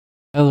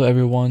Hello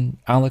everyone,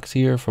 Alex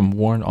here from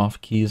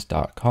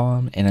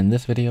WarrenOffKeys.com, and in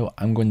this video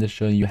I'm going to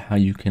show you how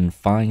you can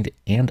find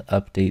and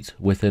update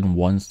within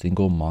one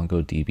single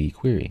MongoDB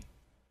query.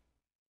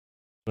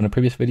 In a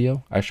previous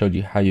video I showed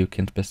you how you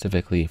can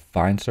specifically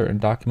find certain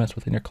documents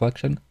within your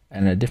collection,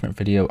 and in a different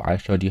video I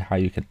showed you how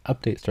you can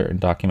update certain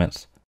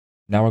documents.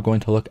 Now we're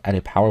going to look at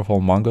a powerful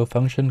Mongo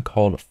function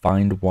called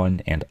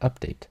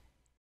findOneAndUpdate.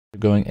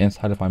 Going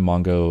inside of my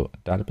Mongo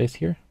database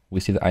here, we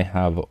see that I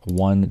have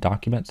one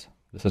document.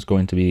 This is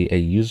going to be a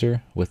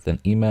user with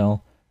an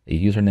email,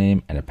 a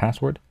username, and a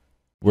password.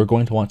 We're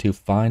going to want to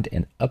find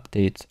and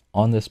update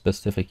on this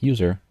specific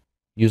user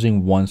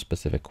using one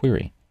specific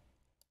query.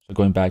 So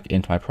going back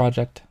into my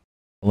project,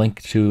 a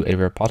link to a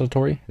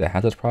repository that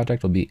has this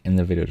project will be in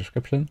the video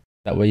description.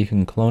 That way you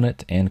can clone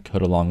it and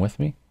code along with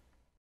me.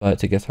 But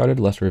to get started,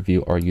 let's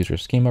review our user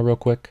schema real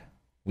quick.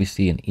 We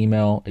see an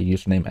email, a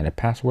username, and a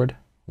password,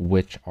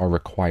 which are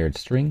required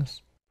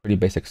strings. Pretty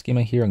basic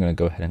schema here. I'm going to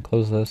go ahead and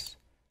close this.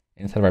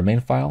 Inside of our main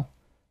file,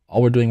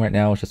 all we're doing right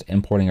now is just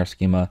importing our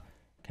schema,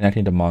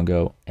 connecting to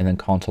Mongo, and then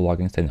console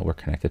logging saying that we're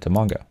connected to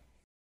Mongo.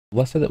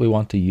 Let's say that we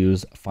want to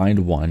use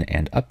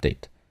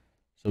findOneAndUpdate.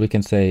 So we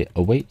can say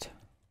await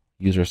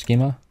user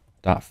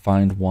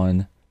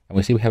schema.findOne, and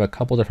we see we have a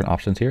couple different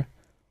options here.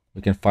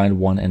 We can find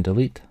one and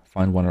delete,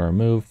 find one and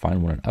remove,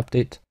 find one and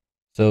update.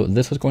 So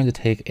this is going to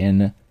take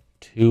in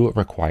two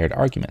required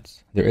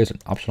arguments. There is an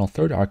optional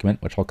third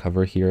argument, which I'll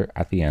cover here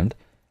at the end,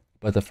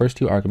 but the first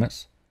two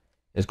arguments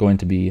is going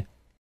to be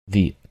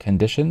the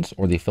conditions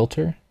or the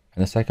filter,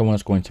 and the second one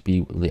is going to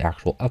be the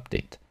actual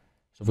update.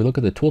 So if we look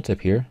at the tooltip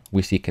here,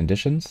 we see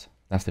conditions,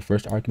 that's the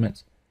first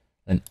argument,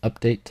 then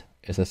update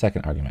is the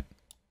second argument.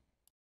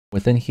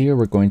 Within here,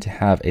 we're going to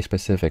have a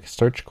specific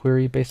search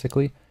query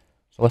basically.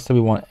 So let's say we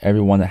want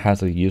everyone that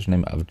has a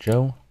username of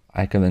Joe.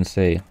 I can then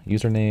say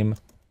username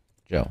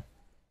Joe.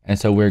 And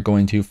so we're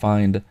going to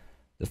find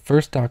the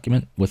first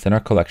document within our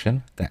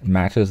collection that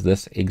matches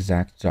this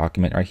exact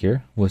document right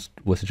here was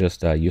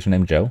just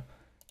username Joe,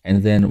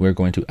 and then we're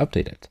going to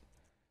update it.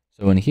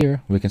 So in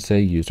here, we can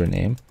say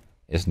username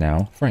is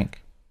now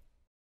Frank.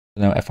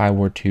 So now if I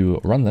were to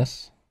run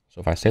this,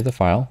 so if I save the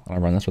file and I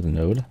run this with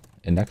node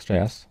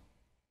index.js,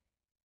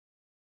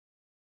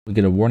 we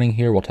get a warning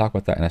here. We'll talk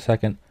about that in a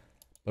second.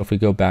 But if we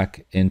go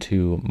back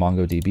into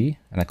MongoDB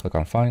and I click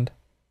on find,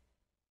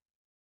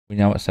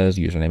 now it says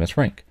username is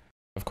Frank.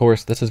 Of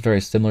course, this is very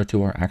similar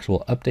to our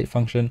actual update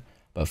function,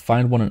 but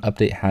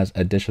findOneAndUpdate has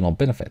additional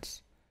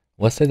benefits.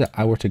 Let's say that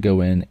I were to go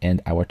in and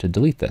I were to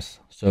delete this.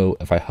 So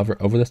if I hover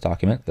over this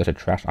document, there's a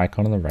trash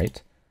icon on the right,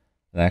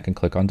 then I can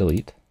click on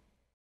delete,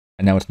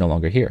 and now it's no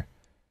longer here.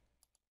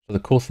 So the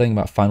cool thing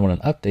about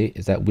findOneAndUpdate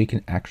is that we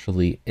can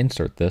actually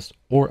insert this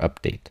or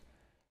update.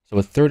 So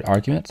a third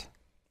argument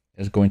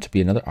is going to be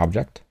another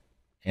object,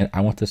 and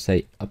I want to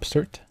say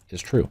upsert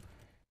is true.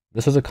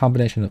 This is a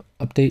combination of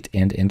update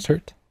and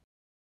insert.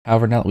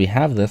 However, now that we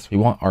have this, we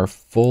want our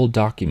full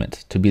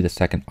document to be the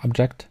second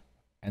object,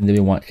 and then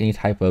we want any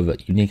type of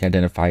unique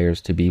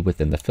identifiers to be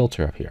within the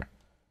filter up here.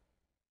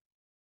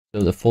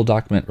 So the full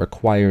document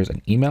requires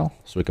an email,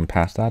 so we can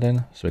pass that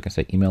in. So we can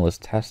say email is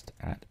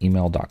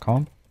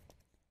test@email.com.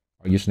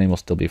 Our username will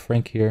still be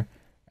Frank here,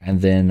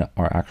 and then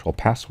our actual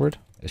password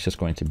is just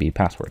going to be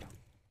password.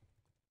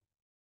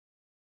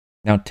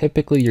 Now,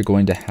 typically you're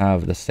going to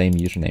have the same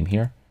username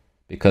here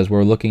because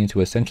we're looking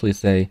to essentially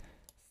say,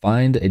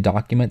 find a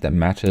document that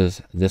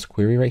matches this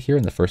query right here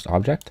in the first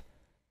object.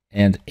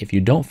 And if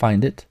you don't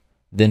find it,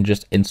 then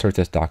just insert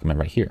this document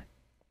right here.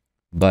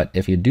 But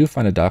if you do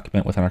find a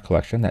document within our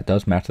collection that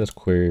does match this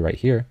query right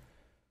here,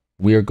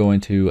 we are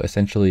going to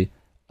essentially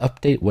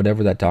update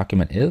whatever that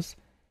document is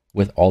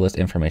with all this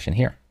information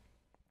here.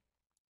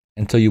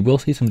 And so you will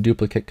see some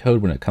duplicate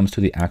code when it comes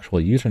to the actual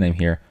username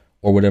here,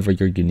 or whatever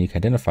your unique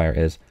identifier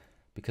is,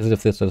 because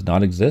if this does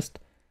not exist,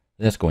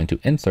 then it's going to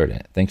insert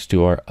it thanks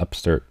to our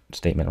upsert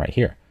statement right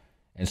here.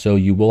 And so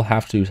you will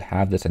have to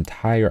have this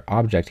entire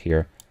object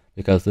here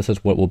because this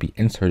is what will be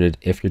inserted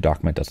if your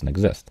document doesn't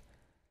exist.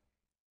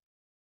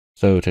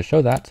 So to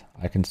show that,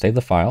 I can save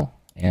the file.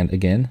 And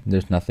again,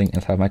 there's nothing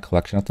inside my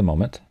collection at the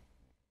moment.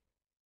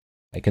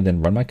 I can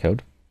then run my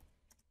code.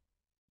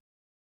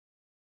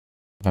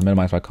 If I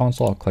minimize my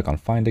console, I'll click on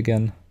find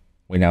again.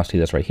 We now see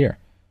this right here.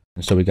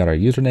 And so we got our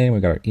username, we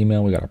got our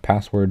email, we got our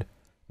password.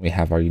 We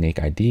have our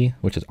unique ID,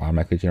 which is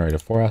automatically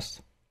generated for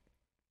us.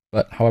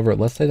 But however,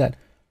 let's say that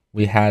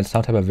we had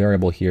some type of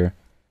variable here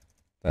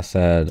that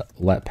said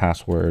let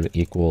password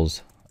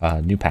equals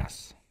new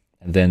pass.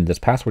 And then this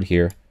password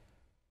here,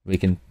 we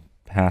can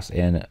pass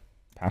in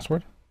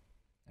password.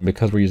 And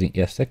because we're using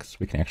ES6,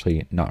 we can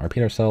actually not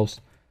repeat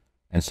ourselves.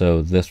 And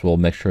so this will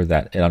make sure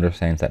that it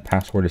understands that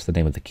password is the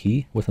name of the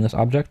key within this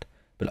object,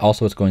 but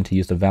also it's going to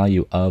use the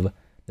value of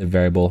the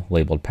variable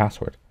labeled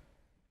password.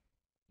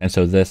 And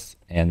so this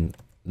and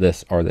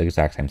this are the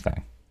exact same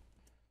thing.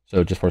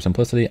 So just for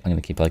simplicity, I'm going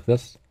to keep it like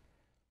this.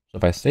 So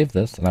if I save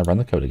this and I run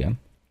the code again,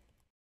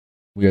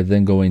 we are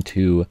then going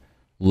to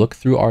look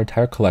through our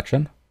entire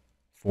collection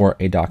for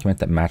a document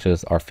that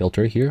matches our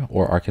filter here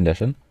or our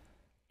condition.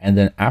 And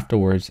then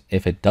afterwards,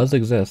 if it does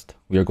exist,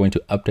 we are going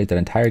to update that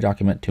entire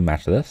document to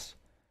match this.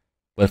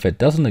 But if it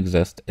doesn't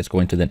exist, it's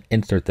going to then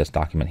insert this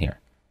document here.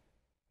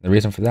 The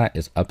reason for that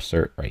is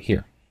upsert right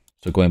here.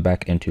 So going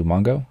back into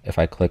Mongo, if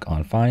I click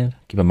on find,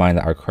 keep in mind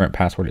that our current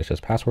password is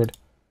just password.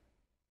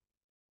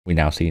 We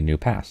now see new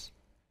pass.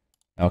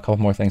 Now a couple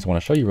more things I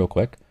want to show you real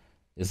quick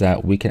is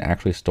that we can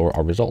actually store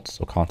our results.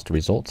 So const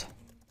result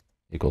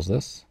equals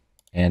this,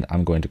 and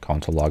I'm going to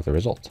console log the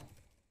result.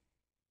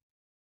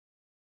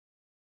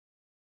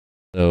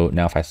 So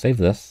now if I save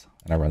this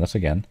and I run this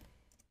again,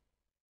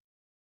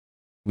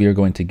 we are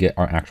going to get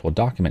our actual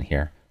document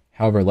here.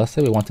 However, let's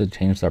say we want to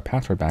change our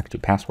password back to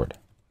password.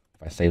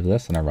 If I save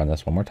this and I run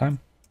this one more time,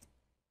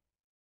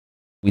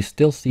 we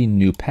still see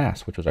new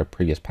pass, which was our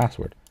previous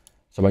password.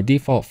 So by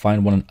default,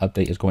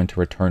 findOneAndUpdate is going to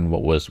return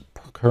what was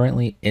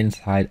currently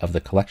inside of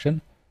the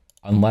collection,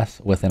 unless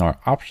within our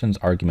options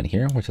argument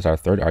here, which is our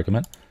third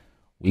argument,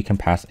 we can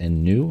pass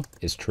in new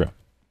is true.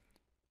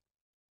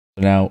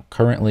 So now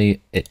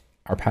currently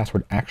our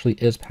password actually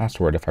is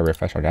password. If I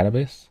refresh our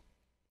database,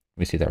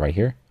 we see that right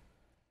here.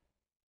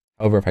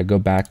 However, if I go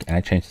back and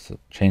I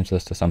change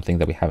this to something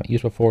that we haven't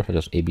used before, such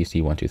as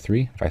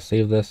ABC123, if I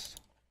save this,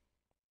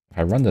 if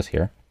I run this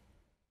here,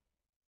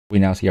 we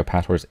now see our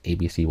password is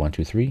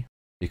ABC123,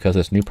 because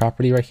this new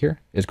property right here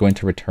is going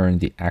to return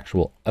the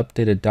actual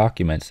updated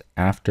documents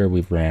after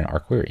we've ran our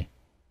query.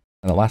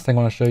 And the last thing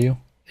I want to show you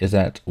is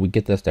that we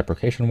get this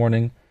deprecation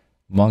warning,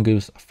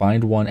 Mongoose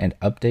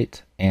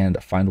findOneAndUpdate and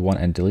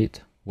findOneAndDelete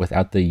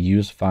without the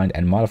use, find,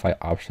 and modify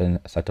option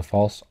set to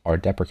false are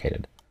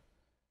deprecated.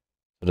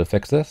 So to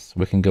fix this,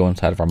 we can go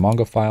inside of our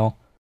Mongo file,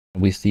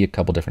 and we see a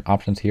couple different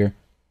options here.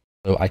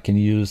 So I can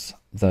use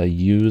the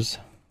use,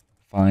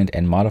 find,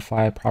 and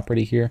modify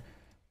property here.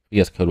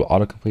 VS Code will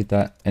autocomplete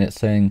that, and it's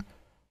saying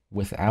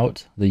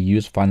without the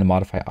use, find, and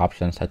modify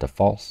option set to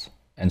false,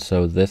 and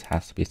so this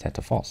has to be set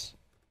to false.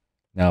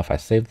 Now if I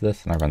save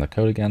this and I run the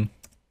code again,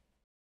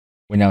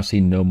 we now see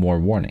no more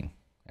warning,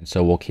 and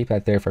so we'll keep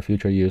that there for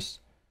future use.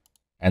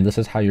 And this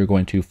is how you're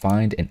going to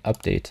find and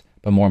update,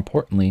 but more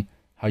importantly,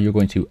 how you're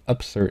going to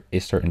upsert a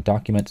certain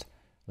document.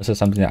 This is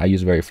something that I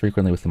use very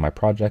frequently within my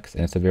projects,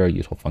 and it's a very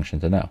useful function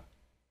to know.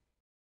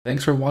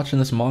 Thanks for watching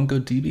this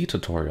MongoDB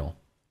tutorial.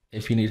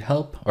 If you need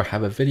help or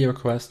have a video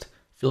request,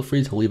 feel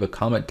free to leave a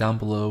comment down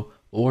below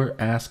or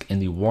ask in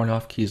the Warren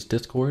Off Keys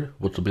Discord,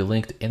 which will be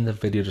linked in the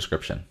video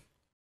description.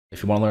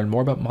 If you want to learn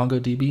more about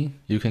MongoDB,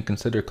 you can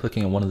consider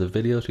clicking on one of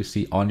the videos you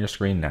see on your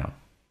screen now.